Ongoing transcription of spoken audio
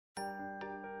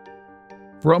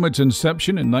From its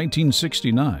inception in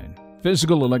 1969,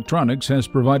 Physical Electronics has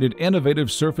provided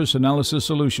innovative surface analysis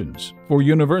solutions for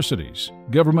universities,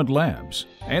 government labs,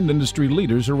 and industry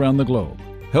leaders around the globe,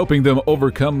 helping them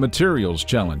overcome materials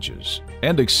challenges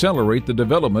and accelerate the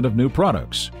development of new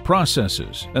products,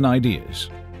 processes, and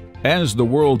ideas. As the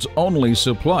world's only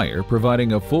supplier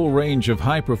providing a full range of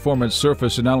high-performance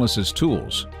surface analysis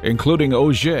tools, including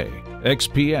Auger,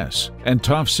 XPS, and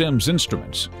TOF-SIMS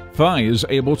instruments, PHI is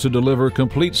able to deliver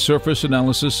complete surface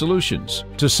analysis solutions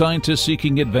to scientists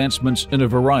seeking advancements in a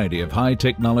variety of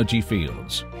high-technology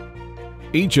fields.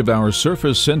 Each of our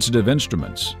surface-sensitive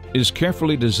instruments is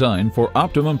carefully designed for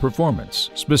optimum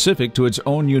performance specific to its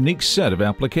own unique set of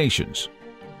applications.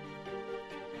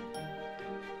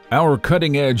 Our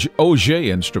cutting-edge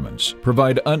Auger instruments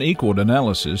provide unequaled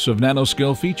analysis of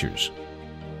nanoscale features.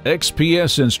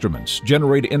 XPS instruments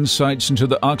generate insights into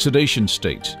the oxidation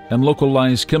state and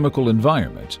localized chemical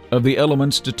environment of the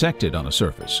elements detected on a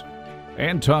surface.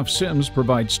 And TOF-SIMS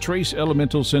provides trace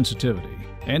elemental sensitivity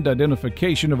and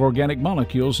identification of organic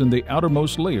molecules in the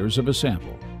outermost layers of a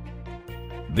sample.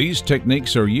 These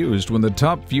techniques are used when the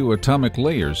top few atomic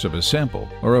layers of a sample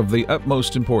are of the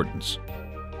utmost importance.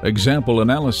 Example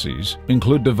analyses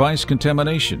include device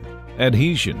contamination,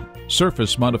 adhesion,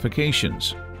 surface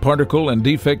modifications, particle and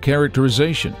defect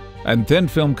characterization, and thin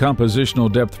film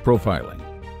compositional depth profiling.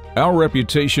 Our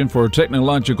reputation for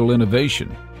technological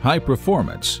innovation, high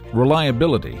performance,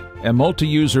 reliability, and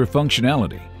multi-user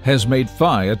functionality has made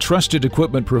PHI a trusted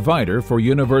equipment provider for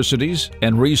universities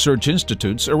and research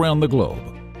institutes around the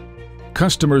globe.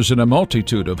 Customers in a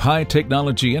multitude of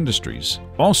high-technology industries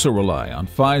also rely on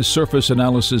PHI's surface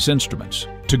analysis instruments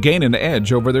to gain an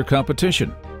edge over their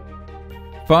competition.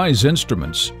 PHI's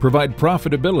instruments provide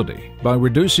profitability by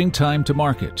reducing time to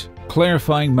market,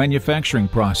 clarifying manufacturing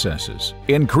processes,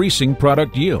 increasing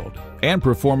product yield, and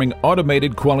performing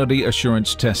automated quality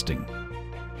assurance testing.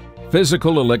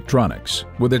 Physical Electronics,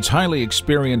 with its highly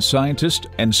experienced scientists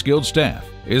and skilled staff,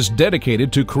 is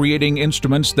dedicated to creating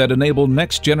instruments that enable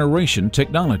next-generation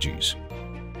technologies.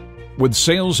 With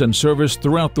sales and service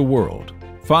throughout the world,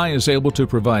 PHI is able to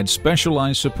provide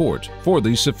specialized support for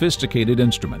these sophisticated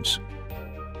instruments.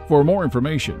 For more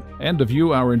information and to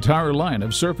view our entire line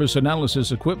of surface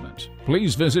analysis equipment,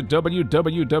 please visit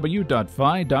www.phi.com.